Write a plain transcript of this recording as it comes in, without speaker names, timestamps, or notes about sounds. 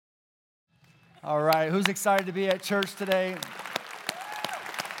All right, who's excited to be at church today?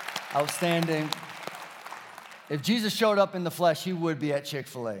 Outstanding. If Jesus showed up in the flesh, he would be at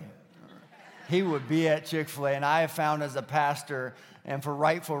Chick-fil-A. He would be at Chick-fil-A. And I have found as a pastor, and for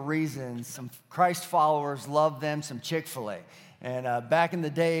rightful reasons, some Christ followers love them some Chick-fil-A. And back in the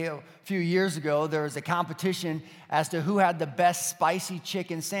day, a few years ago, there was a competition as to who had the best spicy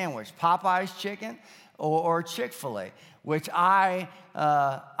chicken sandwich, Popeye's chicken or Chick-fil-A, which I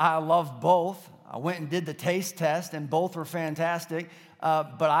love both. I went and did the taste test, and both were fantastic,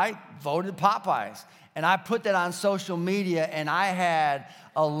 but I voted Popeyes. And I put that on social media, and I had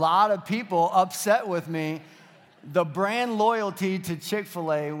a lot of people upset with me. The brand loyalty to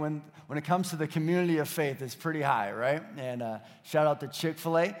Chick-fil-A when it comes to the community of faith is pretty high, right? And shout out to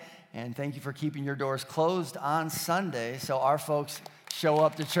Chick-fil-A, and thank you for keeping your doors closed on Sunday so our folks show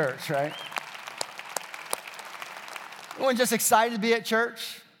up to church, right? Anyone just excited to be at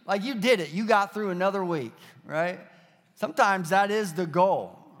church? Like you did it. You got through another week, right? Sometimes that is the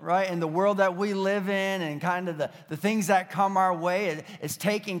goal, right? In the world that we live in and kind of the things that come our way, it's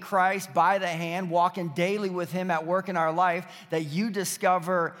taking Christ by the hand, walking daily with him at work in our life, that you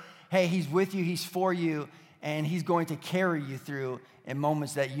discover, hey, he's with you, he's for you, and he's going to carry you through in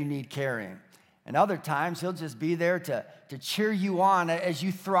moments that you need carrying. And other times, he'll just be there to cheer you on as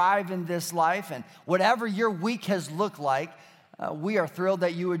you thrive in this life. And whatever your week has looked like, we are thrilled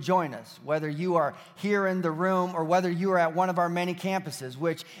that you would join us, whether you are here in the room or whether you are at one of our many campuses,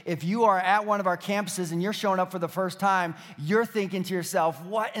 which if you are at one of our campuses and you're showing up for the first time, you're thinking to yourself,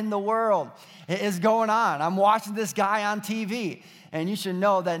 what in the world is going on? I'm watching this guy on TV. And you should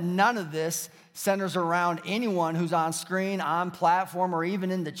know that none of this centers around anyone who's on screen, on platform, or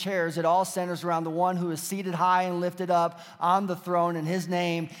even in the chairs. It all centers around the one who is seated high and lifted up on the throne, and his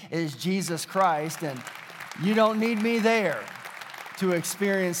name is Jesus Christ. And you don't need me there to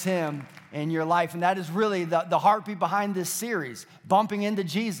experience him in your life. And that is really the heartbeat behind this series, bumping into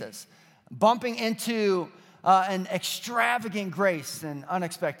Jesus, bumping into an extravagant grace in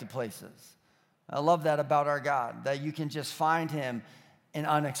unexpected places. I love that about our God, that you can just find him in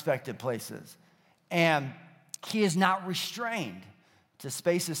unexpected places. And he is not restrained to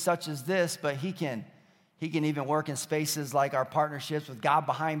spaces such as this, but he can even work in spaces like our partnerships with God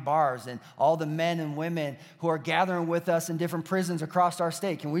Behind Bars and all the men and women who are gathering with us in different prisons across our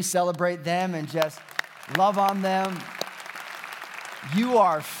state. Can we celebrate them and just love on them? You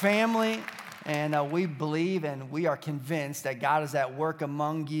are family, and we believe and we are convinced that God is at work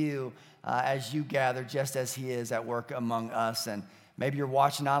among you as you gather, just as he is at work among us. And maybe you're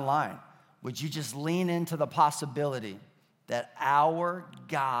watching online. Would you just lean into the possibility that our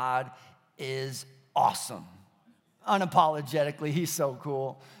God is awesome? Unapologetically, he's so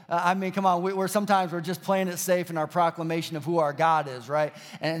cool. I mean, come on, we're sometimes we're just playing it safe in our proclamation of who our God is, right?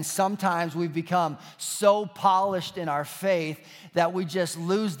 And sometimes we've become so polished in our faith that we just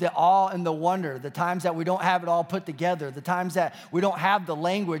lose the awe and the wonder. The times that we don't have it all put together, the times that we don't have the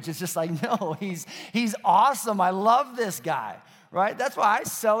language, it's just like, no, he's awesome. I love this guy, right? That's why I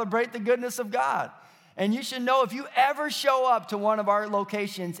celebrate the goodness of God. And you should know if you ever show up to one of our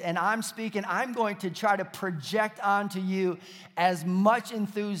locations and I'm speaking, I'm going to try to project onto you as much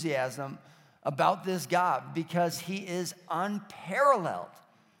enthusiasm about this God because he is unparalleled.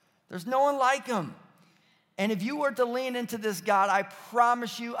 There's no one like him. And if you were to lean into this God, I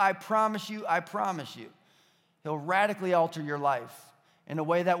promise you, he'll radically alter your life in a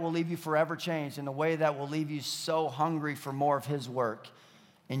way that will leave you forever changed, in a way that will leave you so hungry for more of his work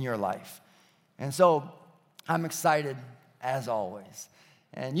in your life. And so I'm excited as always.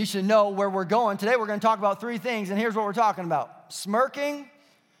 And you should know where we're going. Today we're going to talk about three things, and here's what we're talking about: smirking,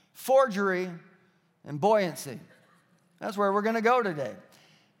 forgery, and buoyancy. That's where we're going to go today.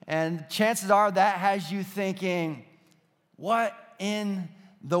 And chances are that has you thinking, what in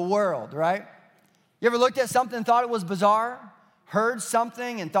the world, right? You ever looked at something and thought it was bizarre? Heard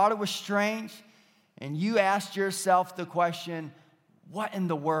something and thought it was strange? And you asked yourself the question, what in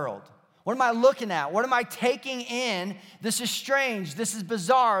the world? What am I looking at? What am I taking in? This is strange. This is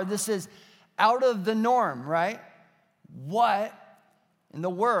bizarre. This is out of the norm, right? What in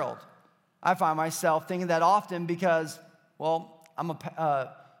the world? I find myself thinking that often because, well, I'm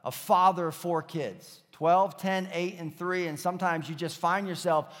a father of 4 kids, 12, 10, 8, and 3, and sometimes you just find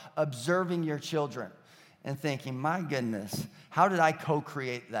yourself observing your children and thinking, my goodness, how did I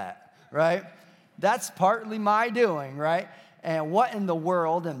co-create that, right? That's partly my doing, right? And what in the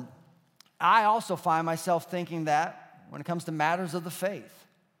world? And I also find myself thinking that when it comes to matters of the faith.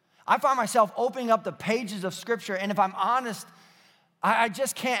 I find myself opening up the pages of Scripture, and if I'm honest, I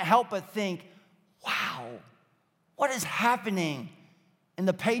just can't help but think, wow, what is happening in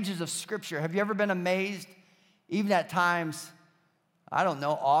the pages of Scripture. Have you ever been amazed, even at times,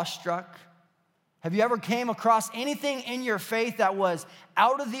 awestruck? Have you ever came across anything in your faith that was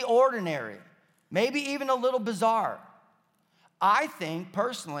out of the ordinary, maybe even a little bizarre? I think,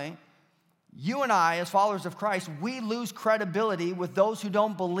 personally, you and I, as followers of Christ, we lose credibility with those who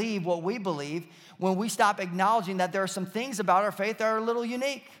don't believe what we believe when we stop acknowledging that there are some things about our faith that are a little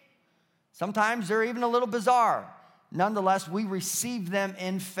unique. Sometimes they're even a little bizarre. Nonetheless, we receive them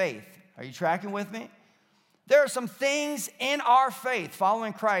in faith. Are you tracking with me? There are some things in our faith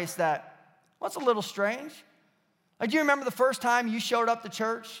following Christ that, what's a little strange? Like, do you remember the first time you showed up to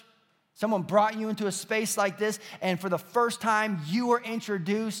church? Someone brought you into a space like this, and for the first time you were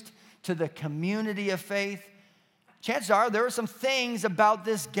introduced to the community of faith. Chances are there were some things about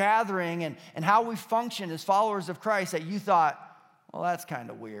this gathering and how we function as followers of Christ that you thought, well, that's kind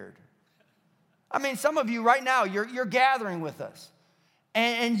of weird. I mean, some of you right now, you're gathering with us,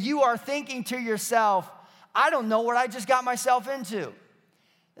 and you are thinking to yourself, I don't know what I just got myself into.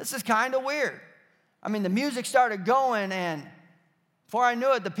 This is kind of weird. I mean, the music started going, and before I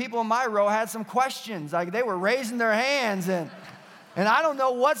knew it, the people in my row had some questions. Like, they were raising their hands, and I don't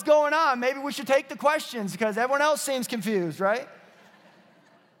know what's going on. Maybe we should take the questions because everyone else seems confused, right?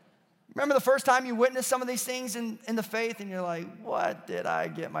 Remember the first time you witnessed some of these things in the faith, and you're like, what did I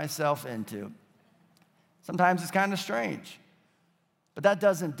get myself into? Sometimes it's kind of strange, but that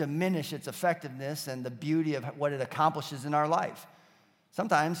doesn't diminish its effectiveness and the beauty of what it accomplishes in our life.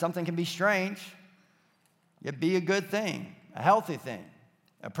 Sometimes something can be strange, yet be a good thing, a healthy thing,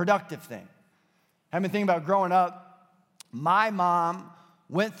 a productive thing. I've been thinking about growing up. My mom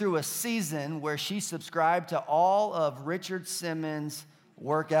went through a season where she subscribed to all of Richard Simmons'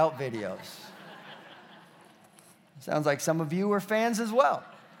 workout videos. Sounds like some of you were fans as well.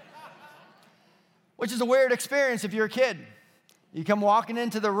 Which is a weird experience if you're a kid. You come walking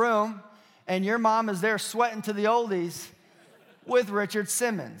into the room, and your mom is there sweating to the oldies with Richard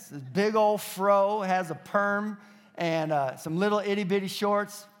Simmons. This big old fro, has a perm, and some little itty-bitty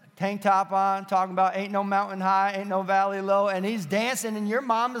shorts, tank top on, talking about ain't no mountain high, ain't no valley low, and he's dancing, and your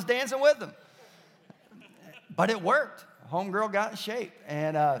mom is dancing with him. But it worked. Homegirl got in shape,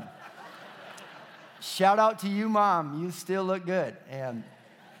 and shout out to you, Mom. You still look good. And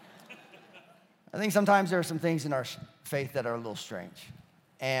I think sometimes there are some things in our faith that are a little strange.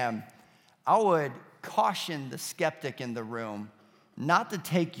 And I would caution the skeptic in the room not to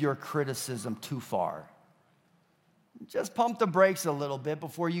take your criticism too far. Just pump the brakes a little bit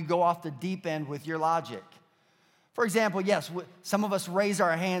before you go off the deep end with your logic. For example, yes, some of us raise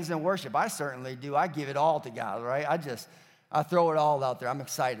our hands in worship. I certainly do. I give it all to God, right? I throw it all out there. I'm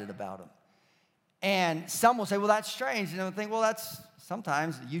excited about Him. And some will say, well, that's strange. And they'll think, well, that's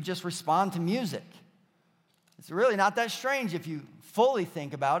sometimes you just respond to music. It's really not that strange if you fully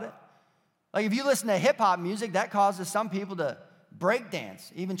think about it. Like if you listen to hip-hop music, that causes some people to break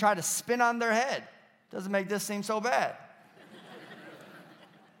dance, even try to spin on their head. Doesn't make this seem so bad.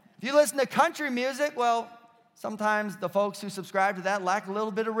 If you listen to country music, well, sometimes the folks who subscribe to that lack a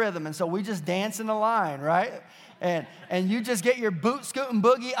little bit of rhythm, and so we just dance in a line, right? And you just get your boot scooting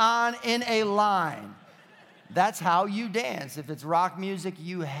boogie on in a line. That's how you dance. If it's rock music,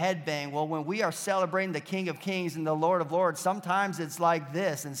 you headbang. Well, when we are celebrating the King of Kings and the Lord of Lords, sometimes it's like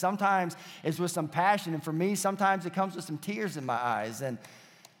this, and sometimes it's with some passion, and for me, sometimes it comes with some tears in my eyes, and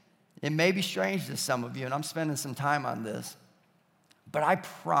it may be strange to some of you, and I'm spending some time on this, but I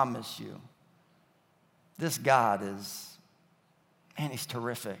promise you, this God is, man, He's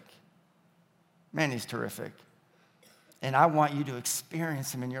terrific. Man, He's terrific. And I want you to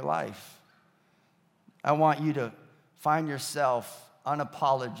experience Him in your life. I want you to find yourself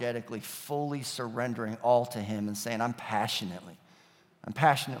unapologetically, fully surrendering all to Him and saying, I'm passionately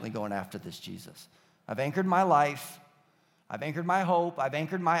going after this Jesus. I've anchored my life. I've anchored my hope. I've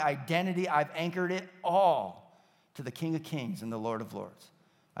anchored my identity. I've anchored it all to the King of Kings and the Lord of Lords.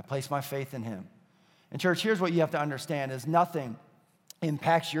 I place my faith in Him. And church, here's what you have to understand is nothing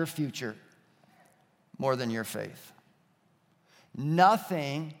impacts your future more than your faith.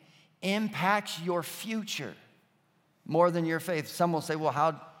 Nothing impacts your future more than your faith. Some will say, well,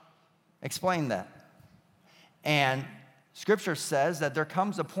 how? Explain that. And Scripture says that there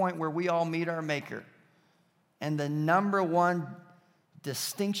comes a point where we all meet our Maker. And the number one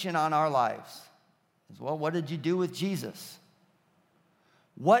distinction on our lives is, well, what did you do with Jesus?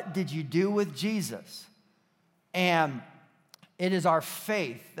 What did you do with Jesus? And it is our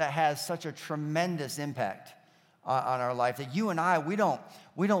faith that has such a tremendous impact on our life that you and I, we don't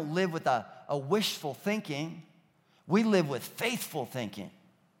live with a wishful thinking. We live with faithful thinking.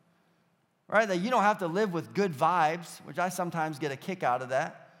 right? That you don't have to live with good vibes, which I sometimes get a kick out of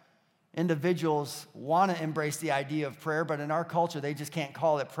that. Individuals want to embrace the idea of prayer, but in our culture, they just can't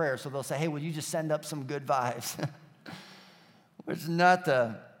call it prayer. So they'll say, hey, will you just send up some good vibes? Which is not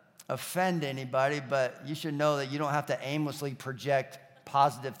to offend anybody, but you should know that you don't have to aimlessly project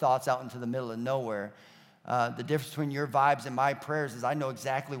positive thoughts out into the middle of nowhere. The difference between your vibes and my prayers is I know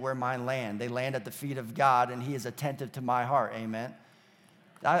exactly where mine land. They land at the feet of God, and he is attentive to my heart. Amen.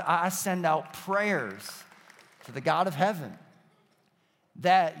 I send out prayers to the God of heaven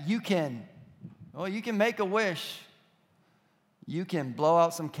that you can make a wish. You can blow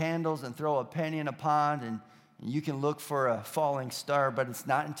out some candles and throw a penny in a pond, and you can look for a falling star, but it's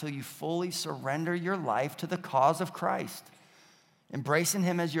not until you fully surrender your life to the cause of Christ, embracing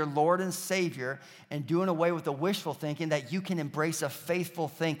him as your Lord and Savior, and doing away with the wishful thinking, that you can embrace a faithful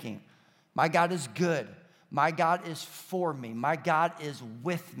thinking. My God is good. My God is for me. My God is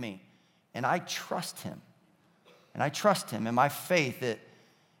with me. And I trust him. And I trust him. And my faith, it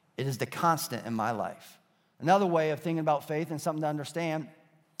is the constant in my life. Another way of thinking about faith, and something to understand,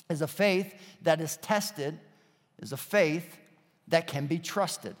 is a faith that is tested, is a faith that can be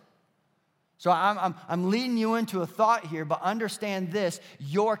trusted. So I'm leading you into a thought here, but understand this: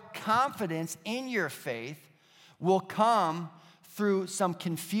 your confidence in your faith will come through some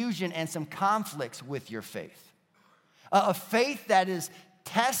confusion and some conflicts with your faith. A faith that is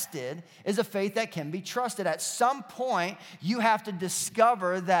tested is a faith that can be trusted. At some point, you have to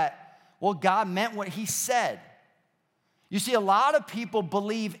discover that, well, God meant what he said. You see, a lot of people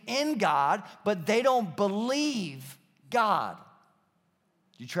believe in God, but they don't believe God.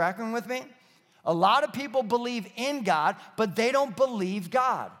 You tracking with me? A lot of people believe in God, but they don't believe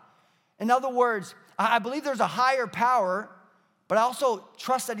God. In other words, I believe there's a higher power, but I also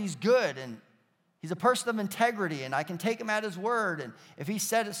trust that he's good and he's a person of integrity, and I can take him at his word, and if he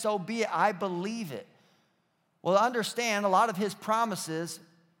said it, so be it. I believe it. Well, understand, a lot of his promises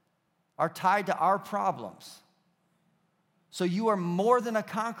are tied to our problems. So you are more than a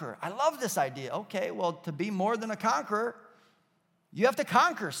conqueror. I love this idea. Okay, well, to be more than a conqueror, you have to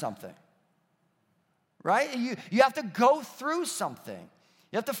conquer something, right? You have to go through something.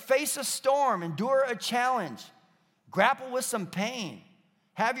 You have to face a storm, endure a challenge, grapple with some pain,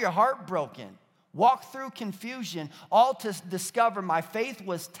 have your heart broken, walk through confusion, all to discover my faith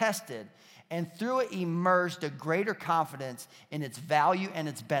was tested, and through it emerged a greater confidence in its value and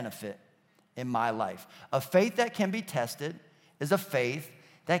its benefit in my life. A faith that can be tested is a faith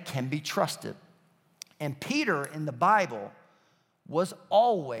that can be trusted. And Peter in the Bible was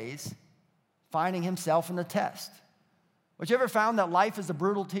always finding himself in a test. But you ever found that life is a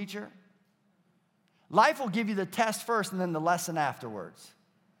brutal teacher? Life will give you the test first and then the lesson afterwards.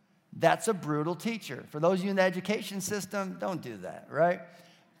 That's a brutal teacher. For those of you in the education system, don't do that, right?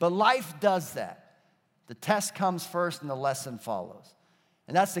 But life does that. The test comes first and the lesson follows.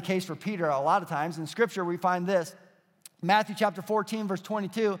 And that's the case for Peter a lot of times. In Scripture, we find this. Matthew chapter 14, verse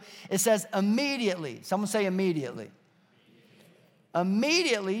 22, it says, immediately. Someone say immediately.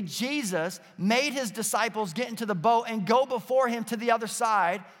 Immediately, Jesus made his disciples get into the boat and go before him to the other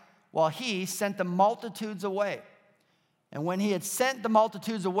side while he sent the multitudes away. And when he had sent the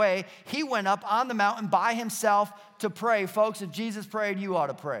multitudes away, he went up on the mountain by himself to pray. Folks, if Jesus prayed, you ought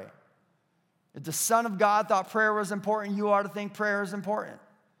to pray. If the Son of God thought prayer was important, you ought to think prayer is important.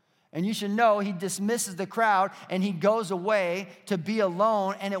 And you should know he dismisses the crowd and he goes away to be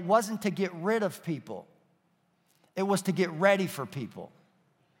alone, and it wasn't to get rid of people. It was to get ready for people.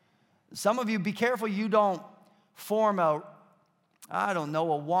 Some of you, be careful you don't form a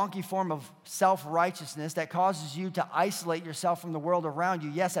wonky form of self-righteousness that causes you to isolate yourself from the world around you.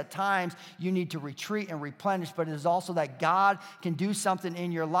 Yes, at times you need to retreat and replenish, but it is also that God can do something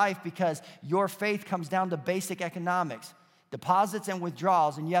in your life because your faith comes down to basic economics, deposits and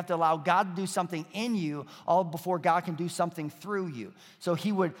withdrawals, and you have to allow God to do something in you all before God can do something through you. So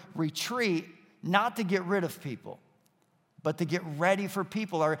he would retreat not to get rid of people, but to get ready for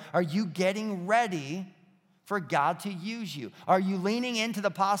people. Are you getting ready for God to use you? Are you leaning into the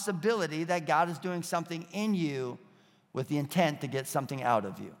possibility that God is doing something in you with the intent to get something out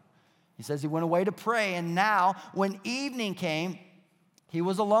of you? He says he went away to pray, and now when evening came, he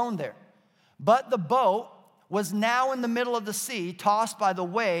was alone there. But the boat was now in the middle of the sea, tossed by the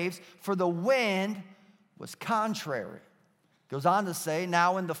waves, for the wind was contrary. Goes on to say,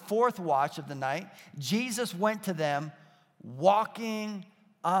 now in the fourth watch of the night, Jesus went to them walking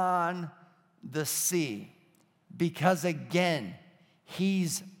on the sea. Because again,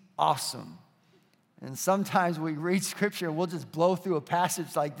 he's awesome. And sometimes we read scripture and we'll just blow through a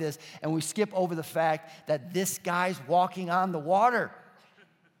passage like this and we skip over the fact that this guy's walking on the water.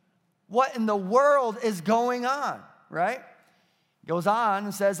 what in the world is going on, right? Goes on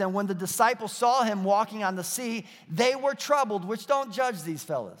and says, and when the disciples saw him walking on the sea, they were troubled, which don't judge these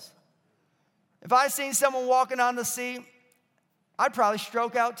fellas. If I seen someone walking on the sea, I'd probably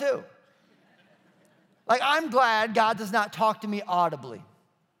stroke out too. Like, I'm glad God does not talk to me audibly.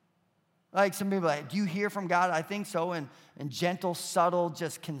 Like some people are like, do you hear from God? I think so, in gentle, subtle,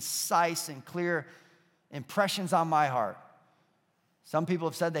 just concise and clear impressions on my heart. Some people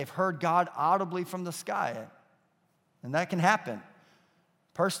have said they've heard God audibly from the sky, and that can happen.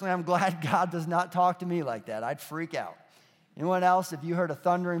 Personally, I'm glad God does not talk to me like that. I'd freak out. Anyone else, if you heard a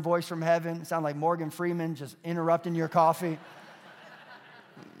thundering voice from heaven, it sounded like Morgan Freeman just interrupting your coffee,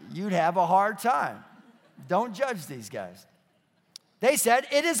 you'd have a hard time. Don't judge these guys. They said,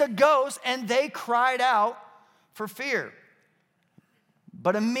 it is a ghost, and they cried out for fear.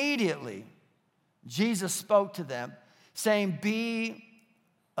 But immediately, Jesus spoke to them, saying, be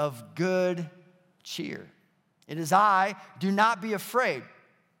of good cheer. It is I, do not be afraid.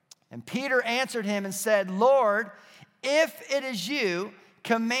 And Peter answered him and said, Lord, if it is you,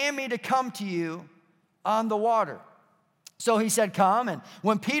 command me to come to you on the water. So he said, come. And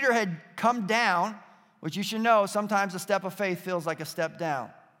when Peter had come down, which you should know, sometimes a step of faith feels like a step down.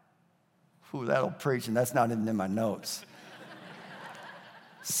 Ooh, that'll preach, and that's not even in my notes.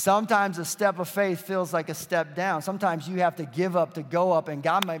 Sometimes a step of faith feels like a step down. Sometimes you have to give up to go up, and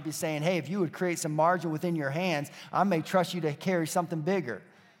God might be saying, hey, if you would create some margin within your hands, I may trust you to carry something bigger.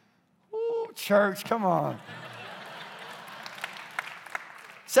 Ooh, church, come on.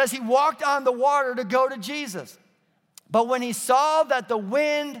 Says he walked on the water to go to Jesus. But when he saw that the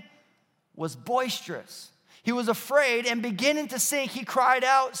wind was boisterous, he was afraid, and beginning to sink, he cried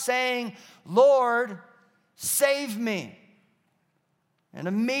out, saying, Lord, save me. And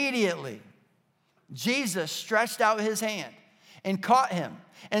immediately, Jesus stretched out his hand and caught him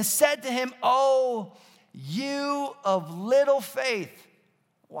and said to him, oh, you of little faith,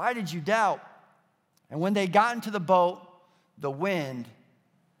 why did you doubt? And when they got into the boat, the wind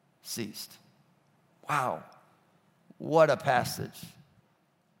ceased. Wow, what a passage.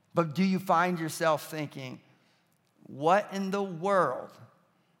 But do you find yourself thinking, what in the world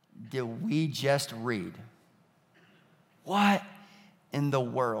did we just read? What in the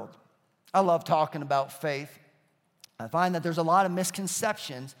world? I love talking about faith. I find that there's a lot of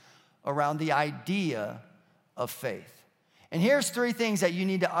misconceptions around the idea of faith. And here's three things that you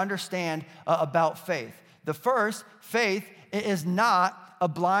need to understand about faith. The first, faith is not a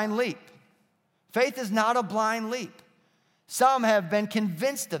blind leap. Faith is not a blind leap. Some have been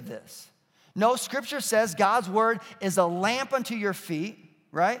convinced of this. No, Scripture says God's word is a lamp unto your feet,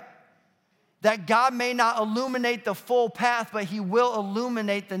 right? That God may not illuminate the full path, but he will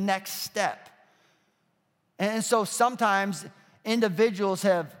illuminate the next step. And so sometimes individuals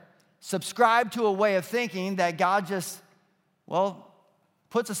have subscribed to a way of thinking that God just,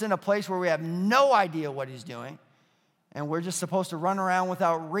 puts us in a place where we have no idea what he's doing, and we're just supposed to run around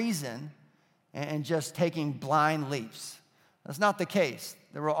without reason and just taking blind leaps. That's not the case.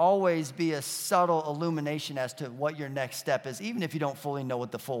 There will always be a subtle illumination as to what your next step is, even if you don't fully know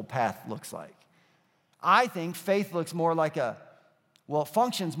what the full path looks like. I think faith looks more like it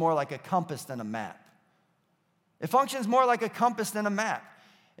functions more like a compass than a map. It functions more like a compass than a map.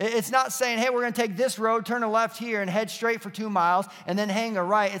 It's not saying, hey, we're going to take this road, turn a left here, and head straight for 2 miles, and then hang a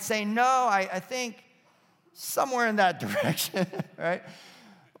right. It's saying, no, I think somewhere in that direction, right?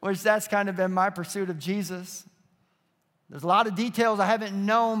 Which that's kind of been my pursuit of Jesus. There's a lot of details I haven't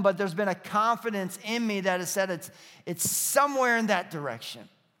known, but there's been a confidence in me that has said it's somewhere in that direction.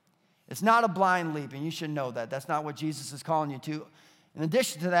 It's not a blind leap, and you should know that. That's not what Jesus is calling you to. In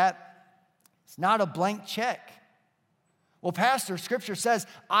addition to that, it's not a blank check. Well, Pastor, Scripture says,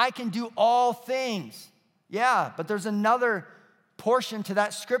 I can do all things. Yeah, but there's another portion to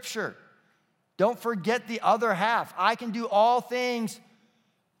that Scripture. Don't forget the other half. I can do all things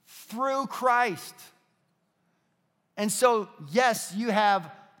through Christ. And so, yes, you have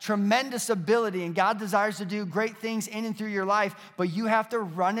tremendous ability, and God desires to do great things in and through your life, but you have to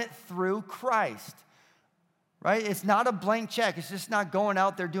run it through Christ, right? It's not a blank check. It's just not going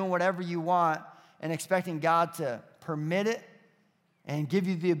out there doing whatever you want and expecting God to permit it and give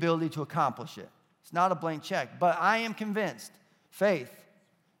you the ability to accomplish it. It's not a blank check, but I am convinced faith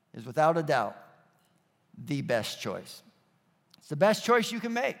is without a doubt the best choice. It's the best choice you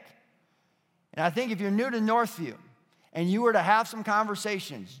can make. And I think if you're new to Northview, and you were to have some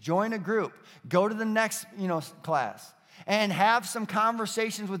conversations, join a group, go to the next, class, and have some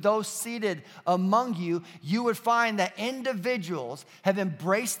conversations with those seated among you, you would find that individuals have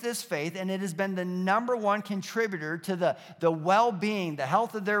embraced this faith, and it has been the number one contributor to the well-being, the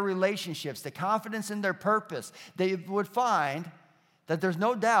health of their relationships, the confidence in their purpose. They would find that there's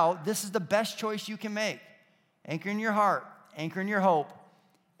no doubt this is the best choice you can make. Anchor in your heart, anchor in your hope,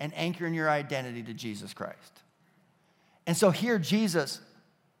 and anchor in your identity to Jesus Christ. And so here Jesus,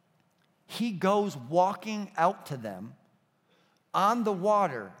 he goes walking out to them on the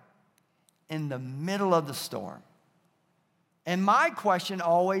water in the middle of the storm. And my question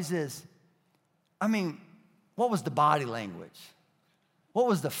always is, what was the body language? What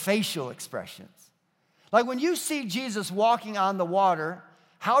was the facial expressions? Like when you see Jesus walking on the water,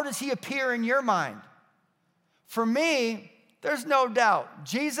 how does he appear in your mind? For me, there's no doubt,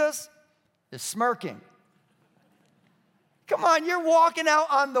 Jesus is smirking. Come on, you're walking out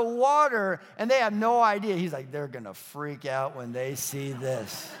on the water, and they have no idea. He's like, they're going to freak out when they see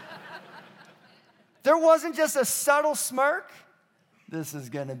this. There wasn't just a subtle smirk. This is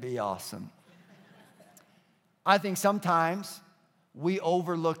going to be awesome. I think sometimes we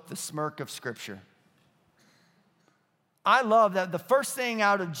overlook the smirk of Scripture. I love that the first thing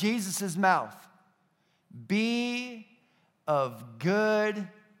out of Jesus' mouth, be of good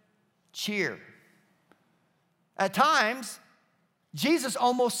cheer. At times, Jesus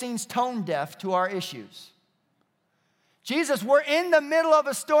almost seems tone deaf to our issues. Jesus, we're in the middle of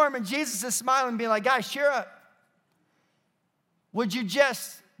a storm, and Jesus is smiling, being like, guys, cheer up. Would you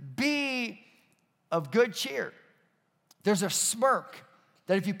just be of good cheer? There's a smirk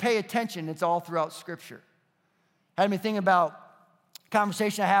that if you pay attention, it's all throughout Scripture. Had me thinking about a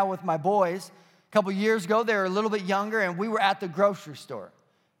conversation I had with my boys. A couple years ago, they were a little bit younger, and we were at the grocery store.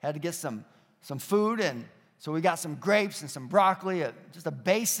 Had to get some food, and so we got some grapes and some broccoli, just a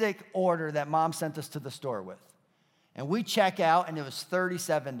basic order that Mom sent us to the store with. And we check out, and it was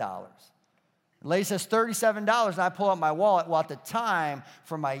 $37. The lady says, $37, and I pull out my wallet. Well, at the time,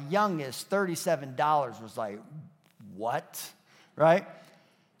 for my youngest, $37 was like, what? Right?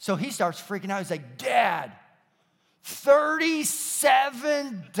 So he starts freaking out. He's like, Dad,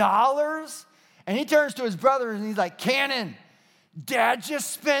 $37? And he turns to his brother, and he's like, Cannon, Dad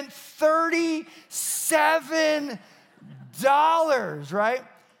just spent $37, right?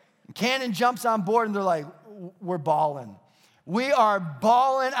 Cannon jumps on board, and they're like, we're balling. We are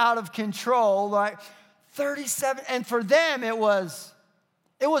balling out of control, like 37. And for them, it was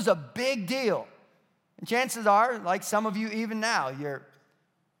a big deal. And chances are, like some of you even now, you're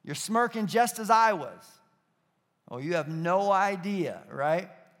smirking just as I was. Oh, you have no idea, right?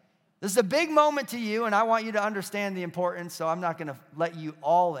 This is a big moment to you, and I want you to understand the importance, so I'm not going to let you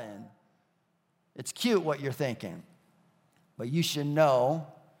all in. It's cute what you're thinking, but you should know,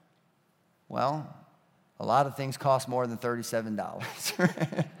 well, a lot of things cost more than $37.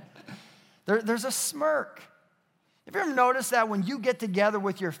 There's a smirk. Have you ever noticed that when you get together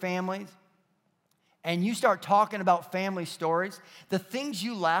with your families and you start talking about family stories, the things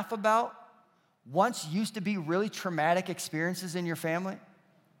you laugh about once used to be really traumatic experiences in your family?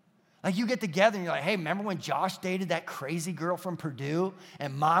 Like you get together and you're like, hey, remember when Josh dated that crazy girl from Purdue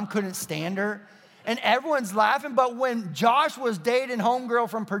and Mom couldn't stand her? And everyone's laughing, but when Josh was dating homegirl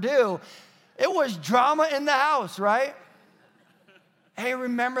from Purdue, it was drama in the house, right? Hey,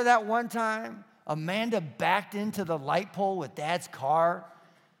 remember that one time Amanda backed into the light pole with Dad's car?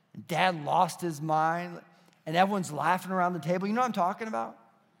 Dad lost his mind, and everyone's laughing around the table. You know what I'm talking about?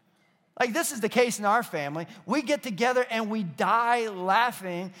 Like this is the case in our family. We get together and we die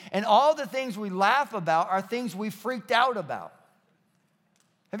laughing, and all the things we laugh about are things we freaked out about.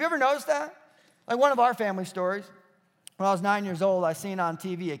 Have you ever noticed that? Like one of our family stories, when I was 9 years old, I seen on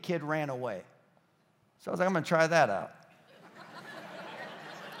TV a kid ran away. So I was like, I'm going to try that out.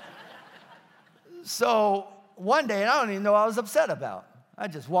 So one day, and I don't even know what I was upset about. I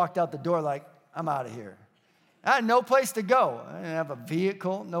just walked out the door like, I'm out of here. I had no place to go. I didn't have a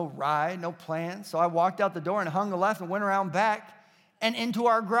vehicle, no ride, no plan. So I walked out the door and hung a left and went around back and into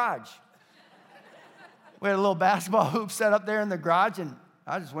our garage. We had a little basketball hoop set up there in the garage, and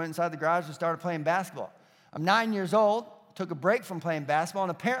I just went inside the garage and started playing basketball. I'm 9 years old, took a break from playing basketball,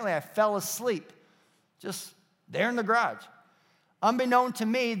 and apparently I fell asleep just there in the garage. Unbeknown to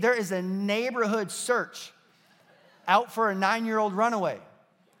me, there is a neighborhood search out for a 9-year-old runaway.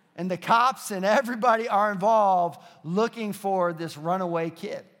 And the cops and everybody are involved looking for this runaway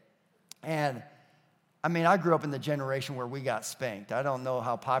kid. And I mean, I grew up in the generation where we got spanked. I don't know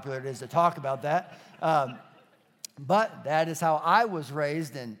how popular it is to talk about that. But that is how I was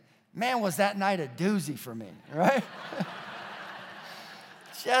raised. And man, was that night a doozy for me, right?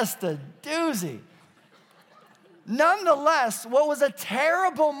 Just a doozy. Nonetheless, what was a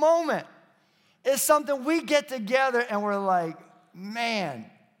terrible moment is something we get together and we're like, man,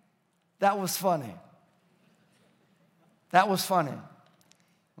 that was funny. That was funny.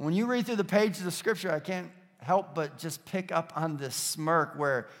 When you read through the pages of Scripture, I can't help but just pick up on this smirk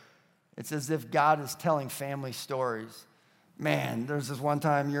where it's as if God is telling family stories. Man, there's this one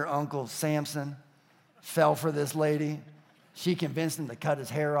time your uncle Samson fell for this lady. She convinced him to cut his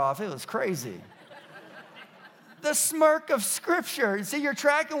hair off. It was crazy. The smirk of Scripture. See, you're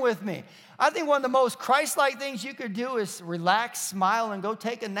tracking with me. I think one of the most Christ-like things you could do is relax, smile, and go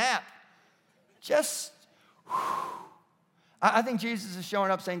take a nap. Just, I think Jesus is showing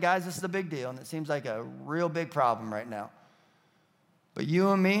up saying, guys, this is a big deal, and it seems like a real big problem right now. But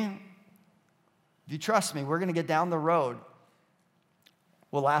you and me, if you trust me, we're going to get down the road.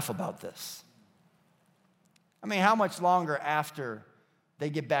 We'll laugh about this. I mean, how much longer after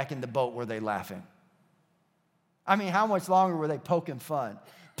they get back in the boat were they laughing? I mean, how much longer were they poking fun?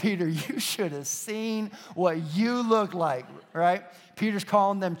 Peter, you should have seen what you look like, right? Peter's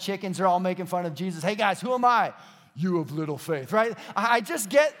calling them chickens. They're all making fun of Jesus. Hey, guys, who am I? You of little faith, right? I just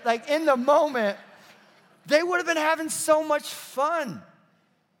get, like, in the moment, they would have been having so much fun.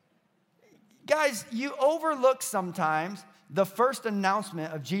 Guys, you overlook sometimes the first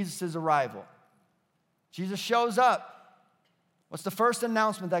announcement of Jesus' arrival. Jesus shows up. What's the first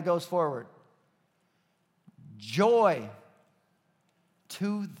announcement that goes forward? Joy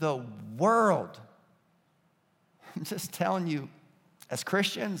to the world. I'm just telling you, as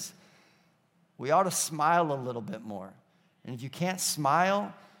Christians, we ought to smile a little bit more. And if you can't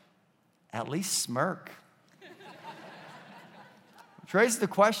smile, at least smirk. Which raises the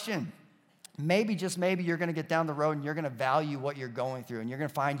question, maybe, just maybe, you're going to get down the road and you're going to value what you're going through and you're going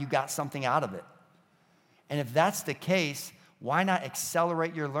to find you got something out of it. And if that's the case, why not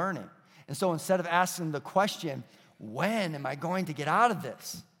accelerate your learning? And so instead of asking the question, when am I going to get out of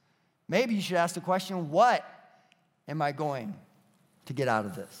this? Maybe you should ask the question, what am I going to get out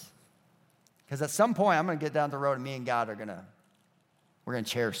of this? Because at some point, I'm going to get down the road and me and God we're going to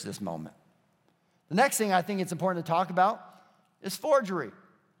cherish this moment. The next thing I think it's important to talk about is forgery.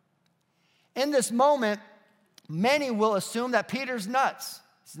 In this moment, many will assume that Peter's nuts.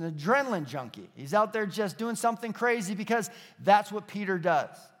 He's an adrenaline junkie. He's out there just doing something crazy because that's what Peter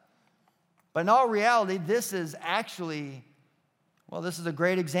does. But in all reality, this is actually, this is a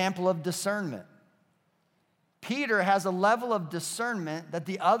great example of discernment. Peter has a level of discernment that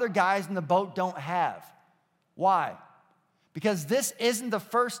the other guys in the boat don't have. Why? Because this isn't the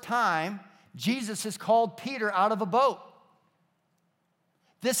first time Jesus has called Peter out of a boat.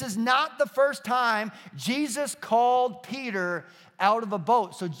 This is not the first time Jesus called Peter out of a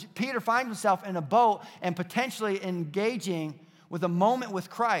boat. So Peter finds himself in a boat and potentially engaging with a moment with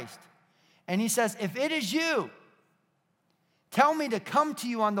Christ. And he says, if it is you, tell me to come to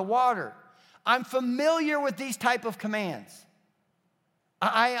you on the water. I'm familiar with these type of commands.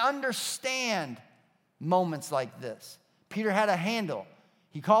 I understand moments like this. Peter had a handle.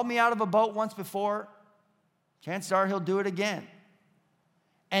 He called me out of a boat once before. Chances are he'll do it again.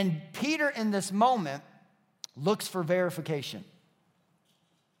 And Peter in this moment looks for verification.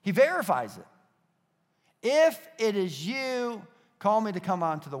 He verifies it. If it is you, call me to come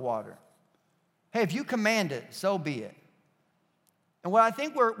onto the water. Hey, if you command it, so be it. And what I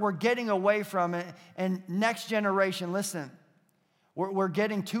think we're getting away from it, and next generation, listen, we're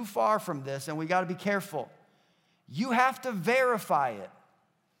getting too far from this, and we got to be careful. You have to verify it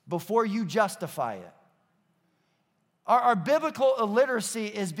before you justify it. Our biblical illiteracy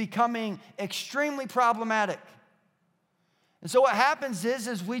is becoming extremely problematic. And so what happens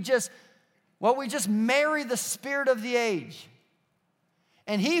is we just marry the spirit of the age.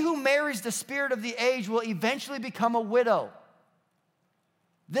 And he who marries the spirit of the age will eventually become a widow.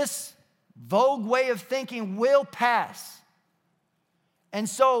 This vogue way of thinking will pass. And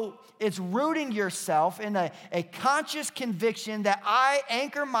so it's rooting yourself in a conscious conviction that I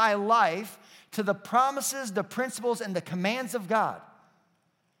anchor my life to the promises, the principles, and the commands of God.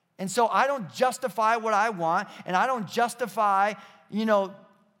 And so I don't justify what I want, and I don't justify,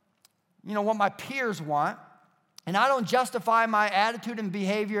 what my peers want. And I don't justify my attitude and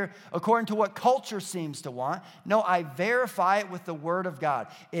behavior according to what culture seems to want. No, I verify it with the Word of God.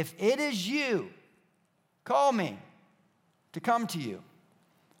 If it is you, call me to come to you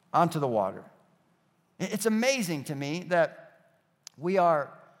onto the water. It's amazing to me that we're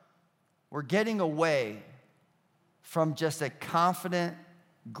getting away from just a confident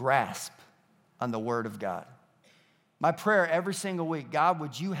grasp on the Word of God. My prayer every single week, God,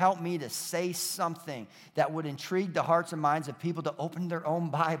 would you help me to say something that would intrigue the hearts and minds of people to open their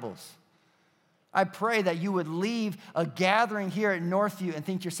own Bibles? I pray that you would leave a gathering here at Northview and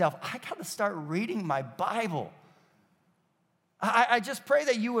think to yourself, I got to start reading my Bible. I just pray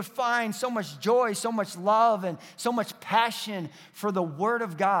that you would find so much joy, so much love, and so much passion for the Word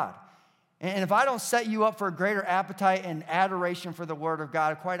of God. And if I don't set you up for a greater appetite and adoration for the Word of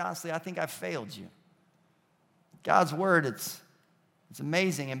God, quite honestly, I think I've failed you. God's Word, it's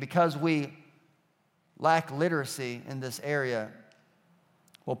amazing. And because we lack literacy in this area,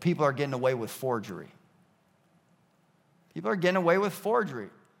 well, people are getting away with forgery. People are getting away with forgery.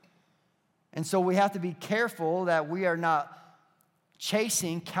 And so we have to be careful that we are not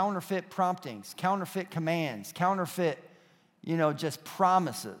chasing counterfeit promptings, counterfeit commands, counterfeit, just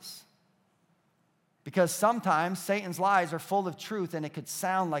promises. Because sometimes Satan's lies are full of truth and it could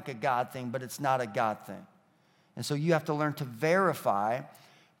sound like a God thing, but it's not a God thing. And so you have to learn to verify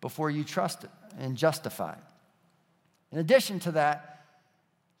before you trust it and justify. In addition to that,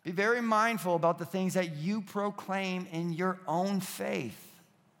 be very mindful about the things that you proclaim in your own faith.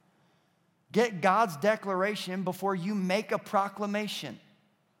 Get God's declaration before you make a proclamation.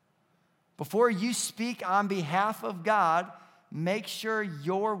 Before you speak on behalf of God, make sure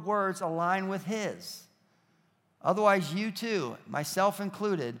your words align with His. Otherwise, you too, myself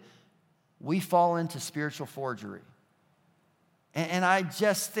included, we fall into spiritual forgery. And I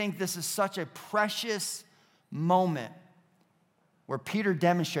just think this is such a precious moment where Peter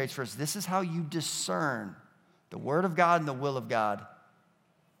demonstrates for us, this is how you discern the Word of God and the will of God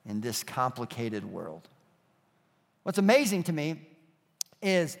in this complicated world. What's amazing to me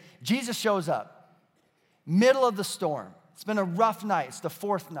is Jesus shows up, middle of the storm. It's been a rough night. It's the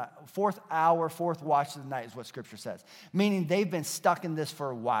fourth watch of the night is what Scripture says, meaning they've been stuck in this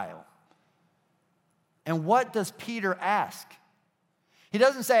for a while. And what does Peter ask? He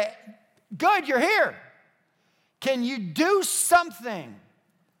doesn't say, good, you're here. Can you do something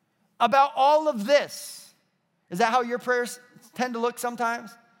about all of this? Is that how your prayers tend to look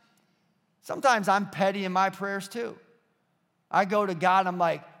sometimes? Sometimes I'm petty in my prayers too. I go to God and I'm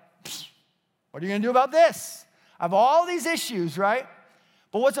like, what are you going to do about this? I have all these issues, right?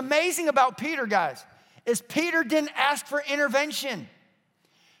 But what's amazing about Peter, guys, is Peter didn't ask for intervention.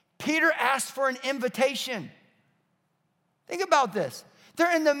 Peter asked for an invitation. Think about this.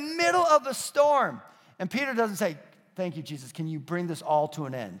 They're in the middle of a storm. And Peter doesn't say, thank you, Jesus. Can you bring this all to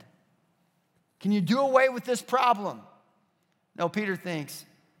an end? Can you do away with this problem? No, Peter thinks,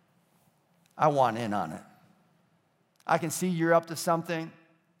 I want in on it. I can see you're up to something.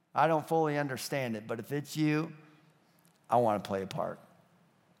 I don't fully understand it, but if it's you, I want to play a part.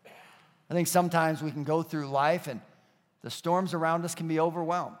 I think sometimes we can go through life and the storms around us can be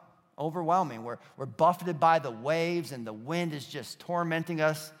overwhelming. We're buffeted by the waves and the wind is just tormenting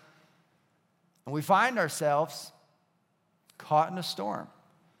us. And we find ourselves caught in a storm.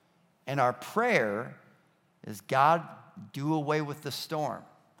 And our prayer is, God, do away with the storm.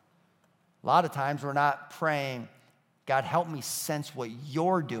 A lot of times we're not praying, God, help me sense what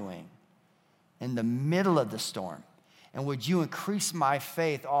you're doing in the middle of the storm. And would you increase my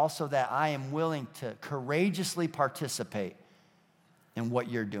faith also that I am willing to courageously participate in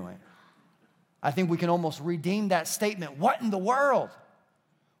what you're doing? I think we can almost redeem that statement, what in the world?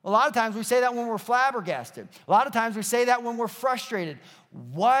 A lot of times we say that when we're flabbergasted. A lot of times we say that when we're frustrated.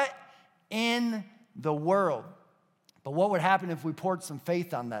 What in the world? But what would happen if we poured some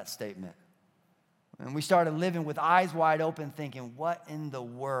faith on that statement? And we started living with eyes wide open thinking, what in the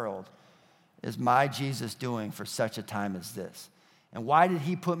world is my Jesus doing for such a time as this? And why did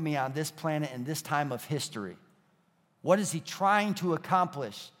he put me on this planet in this time of history? What is he trying to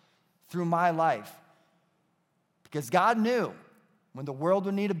accomplish through my life? Because God knew when the world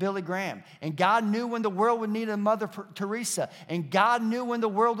would need a Billy Graham, and God knew when the world would need a Mother Teresa, and God knew when the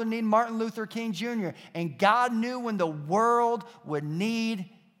world would need Martin Luther King Jr., and God knew when the world would need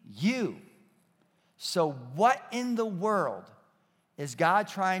you. So what in the world is God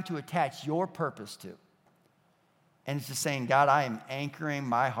trying to attach your purpose to? And it's just saying, God, I am anchoring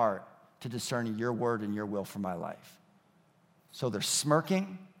my heart to discerning your word and your will for my life. So there's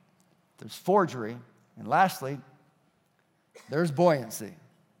smirking, there's forgery, and lastly, there's buoyancy.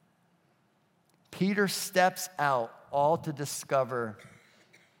 Peter steps out all to discover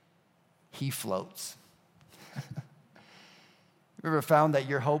he floats. You ever found that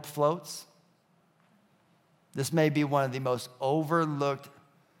your hope floats? This may be one of the most overlooked,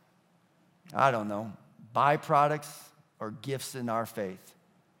 byproducts or gifts in our faith.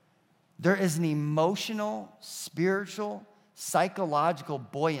 There is an emotional, spiritual, psychological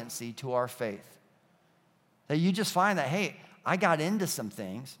buoyancy to our faith. That you just find that, hey, I got into some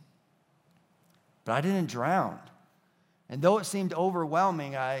things, but I didn't drown. And though it seemed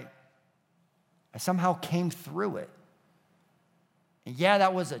overwhelming, I I somehow came through it. And yeah,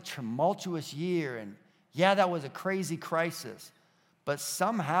 that was a tumultuous year, and yeah, that was a crazy crisis. But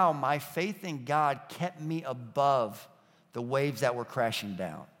somehow my faith in God kept me above the waves that were crashing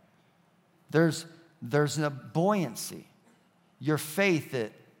down. There's a buoyancy. Your faith,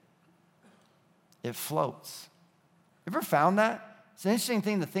 it floats. You ever found that? It's an interesting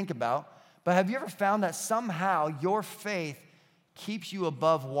thing to think about. But have you ever found that somehow your faith keeps you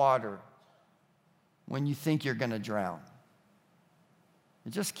above water when you think you're going to drown?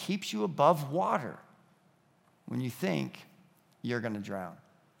 It just keeps you above water when you think you're going to drown,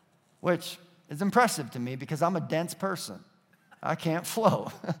 which is impressive to me because I'm a dense person. I can't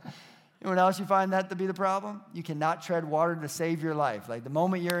float. Anyone else, you find that to be the problem? You cannot tread water to save your life. Like the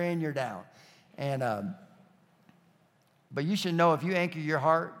moment you're in, you're down. But you should know if you anchor your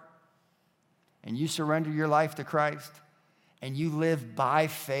heart and you surrender your life to Christ and you live by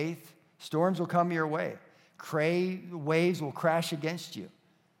faith, storms will come your way. Waves will crash against you.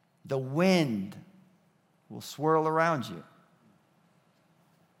 The wind will swirl around you.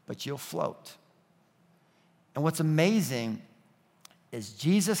 But you'll float. And what's amazing is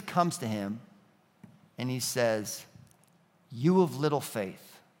Jesus comes to him and he says, "You of little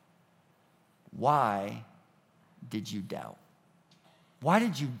faith, why did you doubt?" Why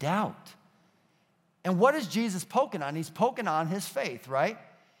did you doubt? And what is Jesus poking on? He's poking on his faith, right?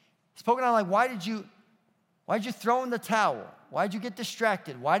 He's poking on like, why did you throw in the towel? Why did you get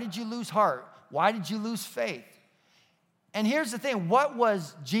distracted? Why did you lose heart? Why did you lose faith? And here's the thing, what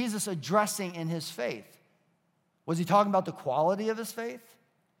was Jesus addressing in his faith? Was he talking about the quality of his faith?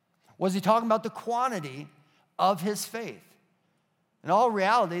 Was he talking about the quantity of his faith? In all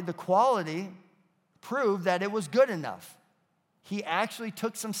reality, the quality proved that it was good enough. He actually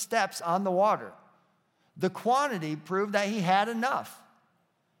took some steps on the water. The quantity proved that he had enough.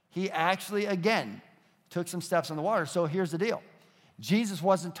 He actually, again, took some steps on the water. So here's the deal. Jesus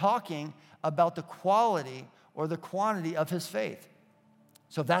wasn't talking about the quality or the quantity of his faith.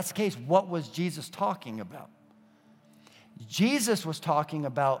 So if that's the case, what was Jesus talking about? Jesus was talking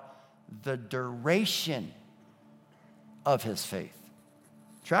about the duration of his faith.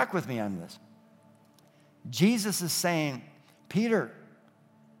 Track with me on this. Jesus is saying, Peter,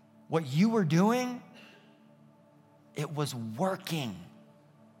 what you were doing, it was working.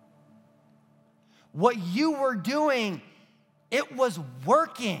 What you were doing, it was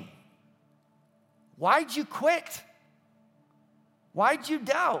working. Why'd you quit? Why'd you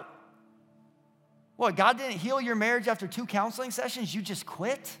doubt? What, God didn't heal your marriage after 2 counseling sessions? You just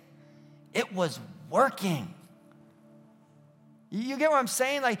quit? It was working. You get what I'm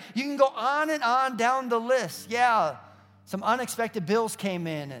saying? Like, you can go on and on down the list. Yeah, some unexpected bills came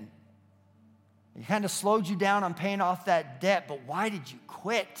in and it kind of slowed you down on paying off that debt, but why did you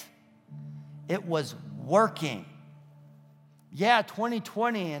quit? It was working. Yeah,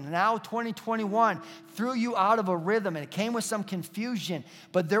 2020 and now 2021 threw you out of a rhythm and it came with some confusion,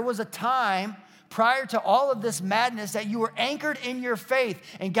 but there was a time prior to all of this madness that you were anchored in your faith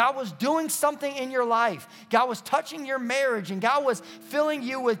and God was doing something in your life. God was touching your marriage and God was filling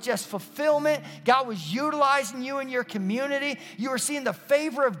you with just fulfillment. God was utilizing you in your community. You were seeing the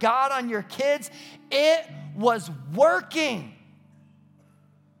favor of God on your kids. It was working.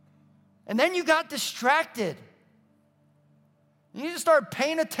 And then you got distracted. You just started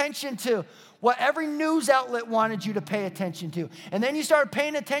paying attention to what every news outlet wanted you to pay attention to. And then you started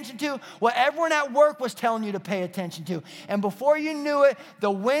paying attention to what everyone at work was telling you to pay attention to. And before you knew it,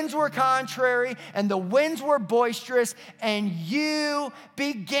 the winds were contrary and the winds were boisterous and you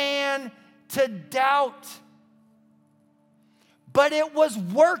began to doubt. But it was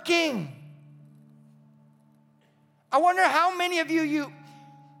working. I wonder how many of you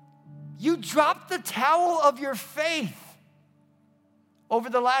dropped the towel of your faith over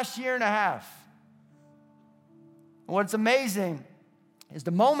the last year and a half. And what's amazing is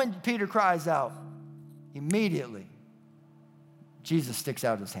the moment Peter cries out, immediately Jesus sticks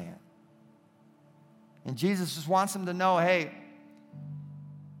out his hand. And Jesus just wants him to know, hey,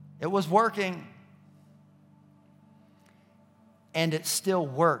 it was working and it still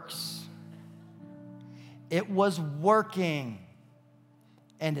works. It was working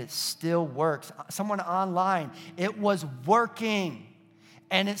and it still works. Someone online, it was working.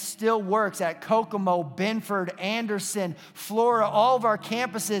 And it still works at Kokomo, Binford, Anderson, Flora, all of our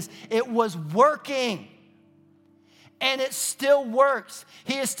campuses. It was working. And it still works.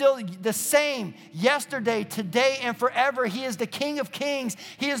 He is still the same yesterday, today, and forever. He is the King of Kings.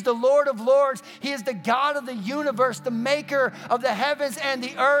 He is the Lord of Lords. He is the God of the universe, the maker of the heavens and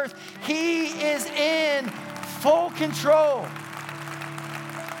the earth. He is in full control.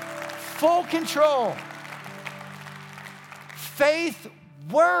 full control. Faith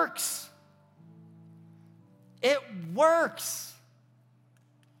works. It works.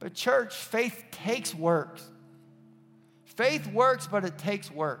 But church, faith takes work. Faith works, but it takes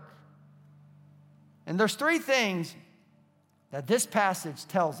work. And there's three things that this passage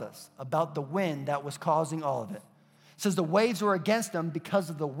tells us about the wind that was causing all of it. It says the waves were against them because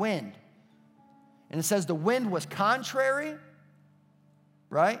of the wind. And it says the wind was contrary,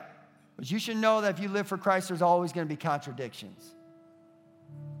 right? But you should know that if you live for Christ, there's always going to be contradictions.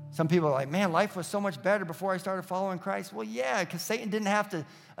 Some people are like, man, life was so much better before I started following Christ. Well, yeah, because Satan didn't have to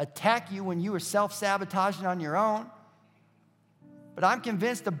attack you when you were self-sabotaging on your own. But I'm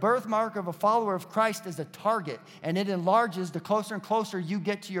convinced the birthmark of a follower of Christ is a target, and it enlarges the closer and closer you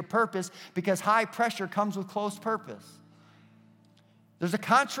get to your purpose, because high pressure comes with close purpose. There's a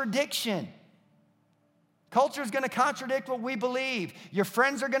contradiction. Culture is going to contradict what we believe. Your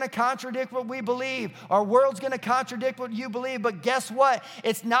friends are going to contradict what we believe. Our world's going to contradict what you believe. But guess what?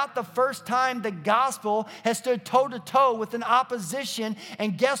 It's not the first time the gospel has stood toe-to-toe with an opposition.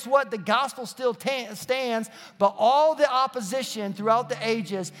 And guess what? The gospel still stands, but all the opposition throughout the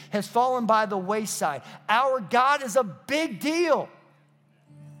ages has fallen by the wayside. Our God is a big deal.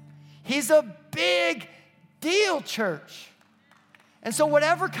 He's a big deal, church. And so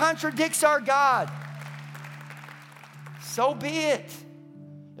whatever contradicts our God, so be it.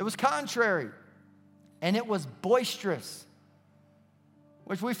 It was contrary, and it was boisterous,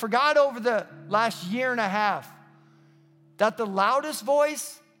 which we forgot over the last year and a half, that the loudest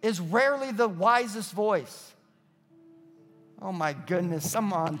voice is rarely the wisest voice. Oh my goodness,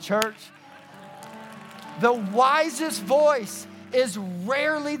 come on, church. The wisest voice is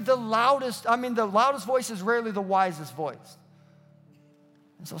rarely the loudest. The loudest voice is rarely the wisest voice.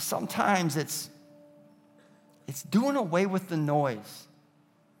 And so sometimes it's doing away with the noise.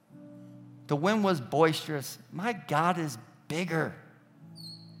 The wind was boisterous. My God is bigger.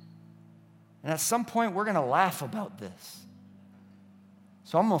 And at some point, we're going to laugh about this.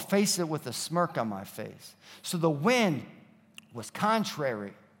 So I'm going to face it with a smirk on my face. So the wind was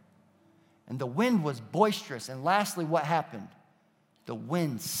contrary, and the wind was boisterous. And lastly, what happened? The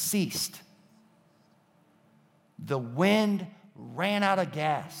wind ceased. The wind ran out of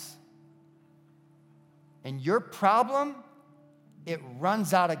gas. And your problem, it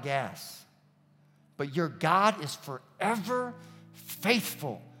runs out of gas. But your God is forever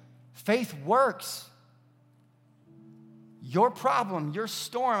faithful. Faith works. Your problem, your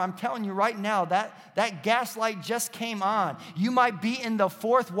storm, I'm telling you right now, that gas light just came on. You might be in the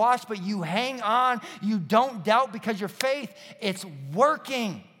fourth watch, but you hang on. You don't doubt, because your faith, it's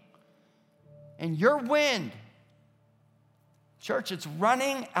working. And your wind, church, it's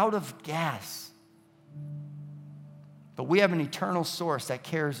running out of gas. But we have an eternal source that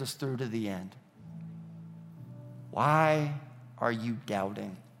carries us through to the end. Why are you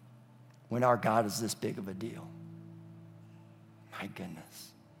doubting when our God is this big of a deal? My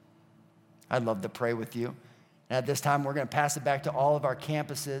goodness. I'd love to pray with you. And at this time, we're going to pass it back to all of our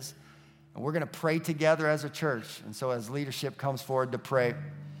campuses, and we're going to pray together as a church. And so as leadership comes forward to pray,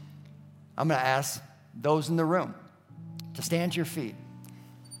 I'm going to ask those in the room to stand to your feet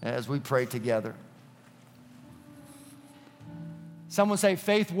as we pray together. Someone say,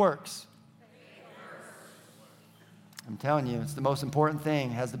 faith works. I'm telling you, it's the most important thing,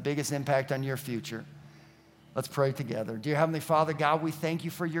 has the biggest impact on your future. Let's pray together. Dear Heavenly Father, God, we thank you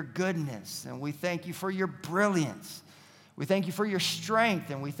for your goodness, and we thank you for your brilliance. We thank you for your strength,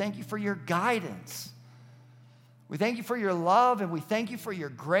 and we thank you for your guidance. We thank you for your love, and we thank you for your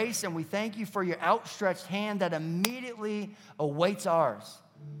grace, and we thank you for your outstretched hand that immediately awaits ours.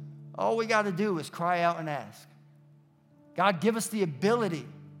 All we got to do is cry out and ask. God, give us the ability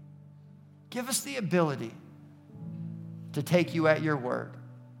to take you at your word.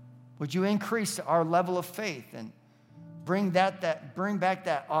 Would you increase our level of faith and bring back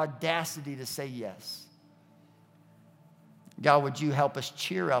that audacity to say yes? God, would you help us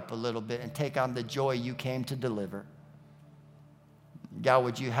cheer up a little bit and take on the joy you came to deliver? God,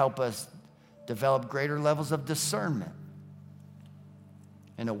 would you help us develop greater levels of discernment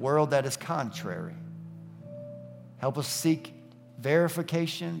in a world that is contrary? Help us seek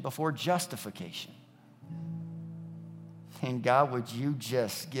verification before justification. And God, would you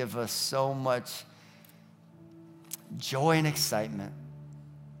just give us so much joy and excitement,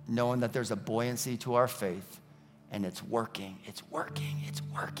 knowing that there's a buoyancy to our faith, and it's working, it's working, it's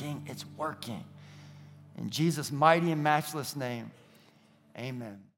working, it's working. In Jesus' mighty and matchless name, amen.